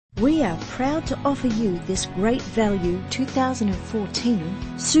We are proud to offer you this great value 2014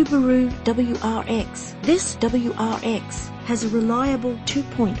 Subaru WRX. This WRX has a reliable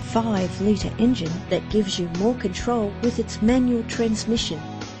 2.5-litre engine that gives you more control with its manual transmission.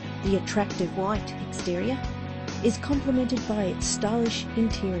 The attractive white exterior is complemented by its stylish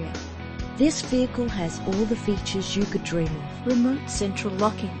interior. This vehicle has all the features you could dream of: remote central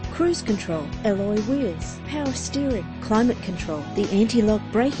locking, cruise control, alloy wheels, power steering, climate control. The anti-lock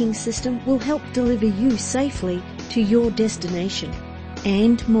braking system will help deliver you safely to your destination,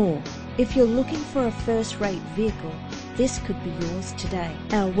 and more. If you're looking for a first-rate vehicle, this could be yours today.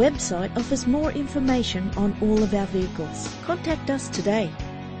 Our website offers more information on all of our vehicles. Contact us today.